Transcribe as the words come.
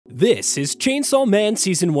This is Chainsaw Man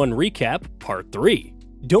Season 1 Recap, Part 3.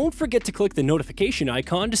 Don't forget to click the notification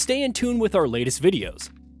icon to stay in tune with our latest videos.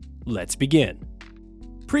 Let's begin.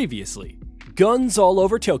 Previously, guns all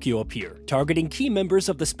over Tokyo appear, targeting key members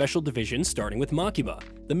of the Special Division starting with Makima.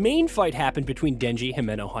 The main fight happened between Denji,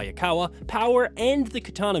 Himeno, Hayakawa, Power, and the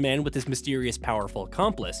Katana Man with his mysterious powerful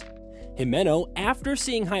accomplice. Himeno, after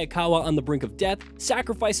seeing Hayakawa on the brink of death,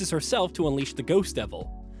 sacrifices herself to unleash the Ghost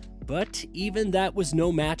Devil. But even that was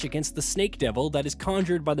no match against the Snake Devil that is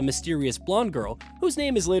conjured by the mysterious blonde girl, whose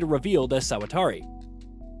name is later revealed as Sawatari.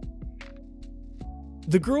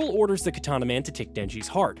 The girl orders the Katana Man to take Denji's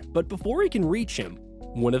heart, but before he can reach him,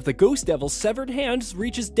 one of the Ghost Devil's severed hands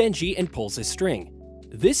reaches Denji and pulls his string.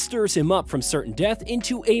 This stirs him up from certain death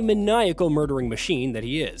into a maniacal murdering machine that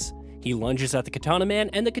he is. He lunges at the Katana Man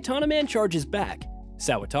and the Katana Man charges back.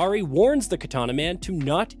 Sawatari warns the Katana Man to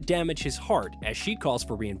not damage his heart as she calls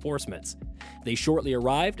for reinforcements. They shortly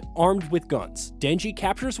arrived, armed with guns. Denji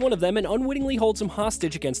captures one of them and unwittingly holds him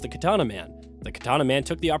hostage against the Katana Man. The Katana Man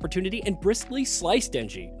took the opportunity and briskly sliced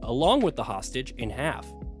Denji, along with the hostage, in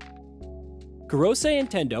half. Kurose and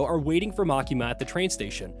Tendo are waiting for Makima at the train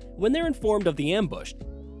station when they're informed of the ambush.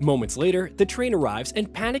 Moments later, the train arrives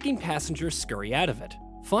and panicking passengers scurry out of it.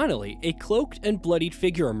 Finally, a cloaked and bloodied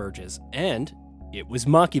figure emerges, and it was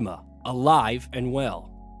Makima, alive and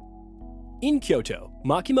well. In Kyoto,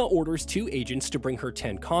 Makima orders 2 agents to bring her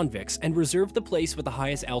 10 convicts and reserve the place with the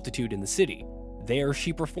highest altitude in the city. There,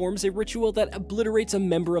 she performs a ritual that obliterates a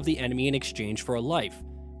member of the enemy in exchange for a life,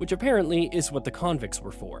 which apparently is what the convicts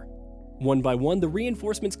were for. One by one, the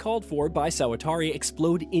reinforcements called for by Sawatari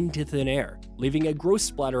explode into thin air, leaving a gross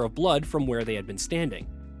splatter of blood from where they had been standing.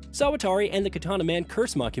 Sawatari and the Katana Man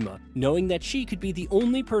curse Makima, knowing that she could be the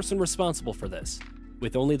only person responsible for this.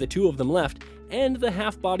 With only the 2 of them left, and the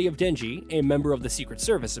half-body of Denji, a member of the Secret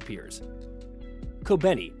Service, appears.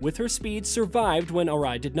 Kobeni, with her speed, survived when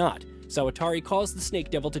Arai did not. Sawatari calls the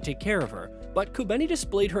Snake Devil to take care of her, but Kobeni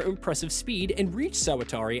displayed her impressive speed and reached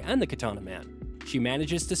Sawatari and the Katana Man. She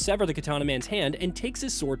manages to sever the Katana Man's hand and takes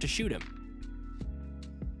his sword to shoot him.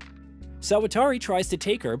 Sawatari tries to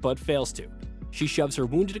take her, but fails to. She shoves her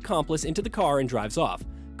wounded accomplice into the car and drives off.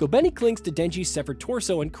 Kobeni clings to Denji's severed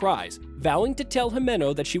torso and cries, vowing to tell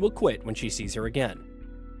Himeno that she will quit when she sees her again.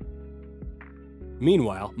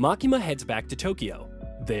 Meanwhile, Makima heads back to Tokyo.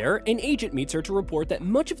 There, an agent meets her to report that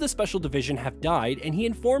much of the Special Division have died, and he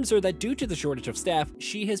informs her that due to the shortage of staff,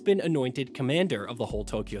 she has been anointed commander of the whole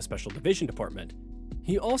Tokyo Special Division Department.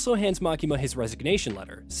 He also hands Makima his resignation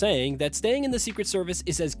letter, saying that staying in the Secret Service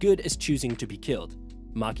is as good as choosing to be killed.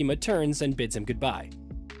 Makima turns and bids him goodbye.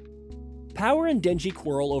 Power and Denji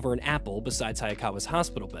quarrel over an apple beside Hayakawa's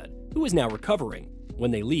hospital bed, who is now recovering.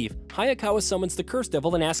 When they leave, Hayakawa summons the Curse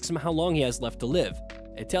Devil and asks him how long he has left to live.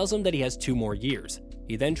 It tells him that he has 2 more years.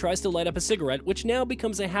 He then tries to light up a cigarette, which now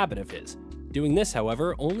becomes a habit of his. Doing this,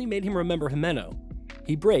 however, only made him remember Himeno.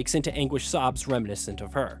 He breaks into anguished sobs reminiscent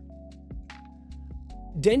of her.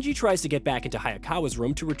 Denji tries to get back into Hayakawa's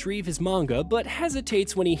room to retrieve his manga, but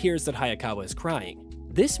hesitates when he hears that Hayakawa is crying.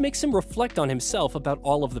 This makes him reflect on himself about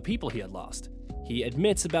all of the people he had lost. He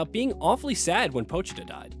admits about being awfully sad when Pochita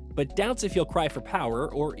died, but doubts if he'll cry for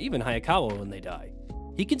Power or even Hayakawa when they die.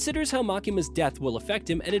 He considers how Makima's death will affect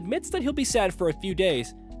him and admits that he'll be sad for a few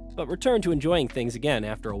days, but return to enjoying things again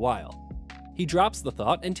after a while. He drops the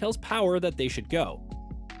thought and tells Power that they should go.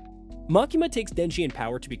 Makima takes Denji and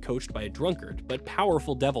Power to be coached by a drunkard but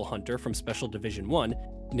powerful devil hunter from Special Division 1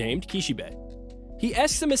 named Kishibe. He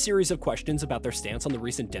asks them a series of questions about their stance on the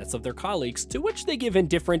recent deaths of their colleagues, to which they give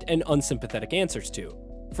indifferent and unsympathetic answers to.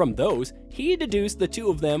 From those, he deduced the 2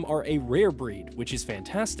 of them are a rare breed, which is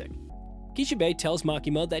fantastic. Kishibe tells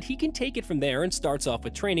Makima that he can take it from there and starts off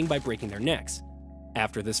with training by breaking their necks.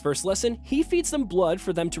 After this first lesson, he feeds them blood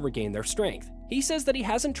for them to regain their strength. He says that he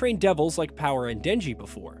hasn't trained devils like Power and Denji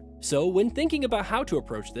before, so when thinking about how to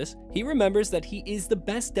approach this, he remembers that he is the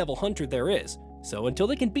best devil hunter there is, so until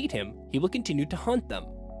they can beat him, he will continue to hunt them.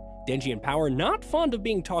 Denji and Power, not fond of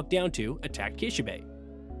being talked down to, attack Kishibe.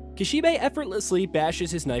 Kishibe effortlessly bashes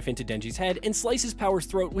his knife into Denji's head and slices Power's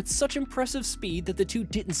throat with such impressive speed that the 2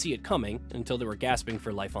 didn't see it coming until they were gasping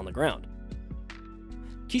for life on the ground.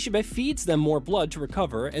 Kishibe feeds them more blood to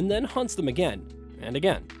recover and then hunts them again, and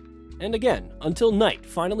again, and again, until night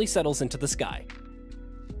finally settles into the sky.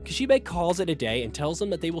 Kishibe calls it a day and tells them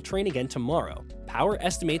that they will train again tomorrow. Power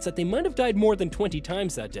estimates that they might have died more than 20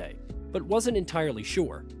 times that day, but wasn't entirely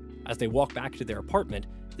sure. As they walk back to their apartment,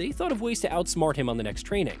 they thought of ways to outsmart him on the next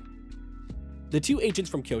training. The two agents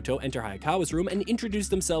from Kyoto enter Hayakawa's room and introduce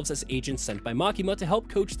themselves as agents sent by Makima to help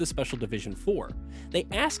coach the Special Division 4. They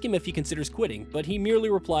ask him if he considers quitting, but he merely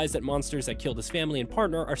replies that monsters that killed his family and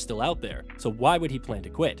partner are still out there, so why would he plan to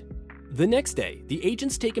quit? The next day, the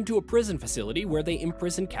agents take him to a prison facility where they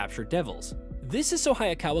imprison captured devils. This is so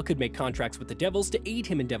Hayakawa could make contracts with the devils to aid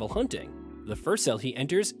him in devil hunting. The first cell he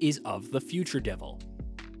enters is of the future devil.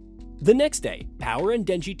 The next day, Power and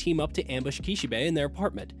Denji team up to ambush Kishibe in their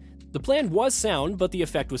apartment. The plan was sound, but the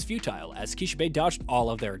effect was futile, as Kishibe dodged all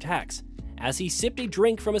of their attacks. As he sipped a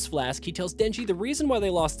drink from his flask, he tells Denji the reason why they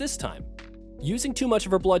lost this time. Using too much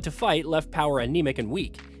of her blood to fight left Power anemic and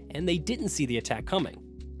weak, and they didn't see the attack coming.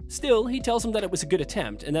 Still, he tells him that it was a good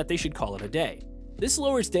attempt and that they should call it a day. This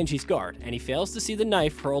lowers Denji's guard, and he fails to see the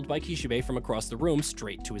knife hurled by Kishibe from across the room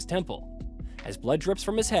straight to his temple. As blood drips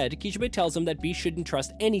from his head, Kishibe tells him that Beast shouldn't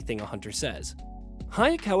trust anything a hunter says.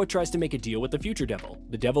 Hayakawa tries to make a deal with the future devil.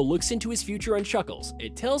 The devil looks into his future and chuckles.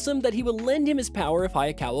 It tells him that he will lend him his power if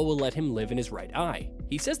Hayakawa will let him live in his right eye.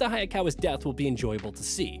 He says that Hayakawa's death will be enjoyable to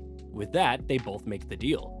see. With that, they both make the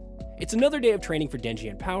deal. It's another day of training for Denji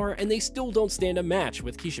and Power, and they still don't stand a match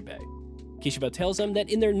with Kishibe. Kishibe tells him that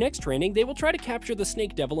in their next training, they will try to capture the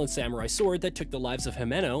snake devil and samurai sword that took the lives of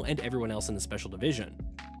Himeno and everyone else in the Special Division.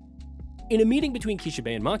 In a meeting between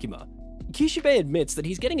Kishibe and Makima, Kishibe admits that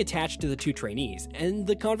he's getting attached to the two trainees, and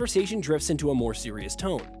the conversation drifts into a more serious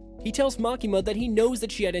tone. He tells Makima that he knows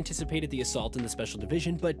that she had anticipated the assault in the Special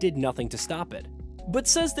Division but did nothing to stop it, but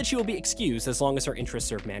says that she will be excused as long as her interests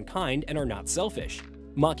serve mankind and are not selfish.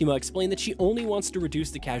 Makima explained that she only wants to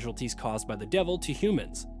reduce the casualties caused by the devil to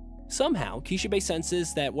humans. Somehow, Kishibe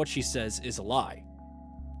senses that what she says is a lie.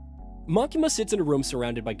 Makima sits in a room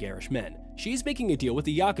surrounded by garish men. She's making a deal with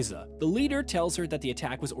the yakuza. The leader tells her that the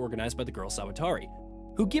attack was organized by the girl Sawatari,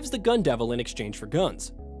 who gives the gun devil in exchange for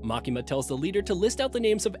guns. Makima tells the leader to list out the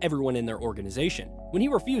names of everyone in their organization. When he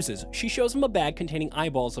refuses, she shows him a bag containing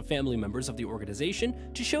eyeballs of family members of the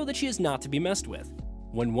organization to show that she is not to be messed with.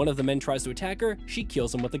 When one of the men tries to attack her, she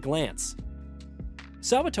kills him with a glance.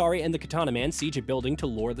 Sawatari and the Katana Man siege a building to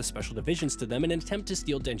lure the Special Divisions to them in an attempt to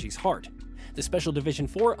steal Denji's heart. The Special Division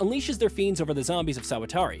 4 unleashes their fiends over the zombies of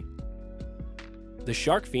Sawatari. The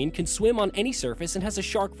Shark Fiend can swim on any surface and has a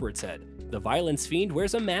shark for its head. The Violence Fiend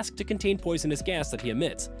wears a mask to contain poisonous gas that he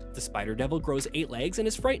emits. The Spider Devil grows 8 legs and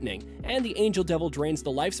is frightening, and the Angel Devil drains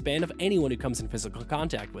the lifespan of anyone who comes in physical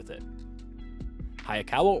contact with it.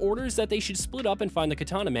 Hayakawa orders that they should split up and find the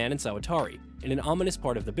Katana Man and Sawatari. In an ominous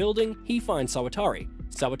part of the building, he finds Sawatari.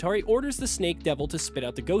 Sawatari orders the Snake Devil to spit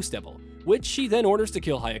out the Ghost Devil, which she then orders to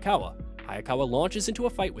kill Hayakawa. Hayakawa launches into a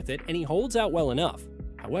fight with it, and he holds out well enough.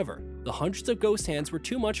 However, the hundreds of ghost hands were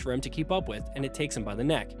too much for him to keep up with, and it takes him by the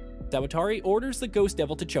neck. Sawatari orders the Ghost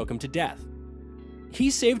Devil to choke him to death.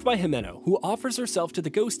 He's saved by Himeno, who offers herself to the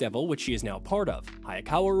Ghost Devil, which she is now part of.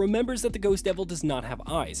 Hayakawa remembers that the Ghost Devil does not have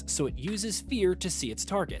eyes, so it uses fear to see its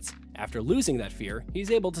targets. After losing that fear,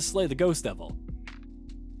 he's able to slay the Ghost Devil.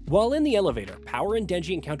 While in the elevator, Power and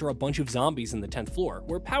Denji encounter a bunch of zombies in the 10th floor,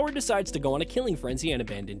 where Power decides to go on a killing frenzy and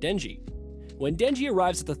abandon Denji. When Denji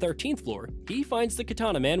arrives at the 13th floor, he finds the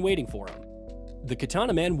Katana Man waiting for him. The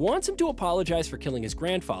Katana Man wants him to apologize for killing his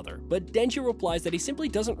grandfather, but Denji replies that he simply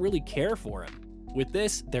doesn't really care for him. With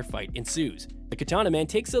this, their fight ensues. The Katana Man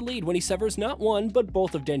takes the lead when he severs not one, but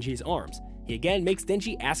both of Denji's arms. He again makes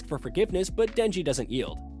Denji ask for forgiveness, but Denji doesn't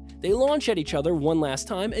yield. They launch at each other one last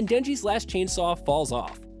time, and Denji's last chainsaw falls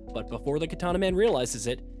off. But before the Katana Man realizes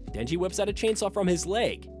it, Denji whips out a chainsaw from his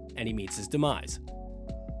leg, and he meets his demise.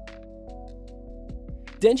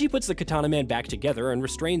 Denji puts the Katana Man back together and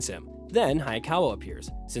restrains him. Then Hayakawa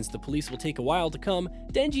appears. Since the police will take a while to come,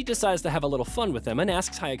 Denji decides to have a little fun with them and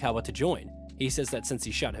asks Hayakawa to join. He says that since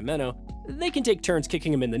he shot Himeno, they can take turns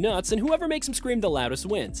kicking him in the nuts, and whoever makes him scream the loudest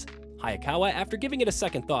wins. Hayakawa, after giving it a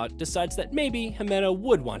second thought, decides that maybe Himeno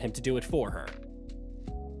would want him to do it for her.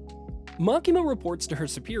 Makima reports to her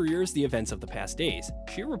superiors the events of the past days.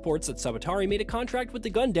 She reports that Sawatari made a contract with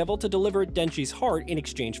the Gun Devil to deliver Denji's heart in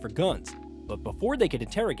exchange for guns. But before they could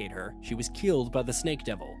interrogate her, she was killed by the Snake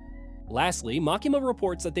Devil. Lastly, Makima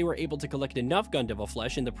reports that they were able to collect enough Gun Devil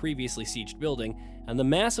flesh in the previously sieged building, and the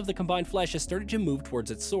mass of the combined flesh has started to move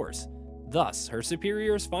towards its source. Thus, her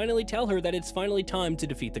superiors finally tell her that it's finally time to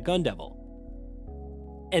defeat the Gun Devil.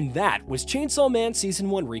 And that was Chainsaw Man Season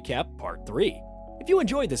 1 Recap Part 3. If you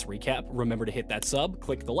enjoyed this recap, remember to hit that sub,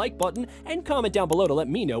 click the like button, and comment down below to let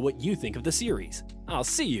me know what you think of the series. I'll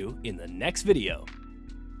see you in the next video.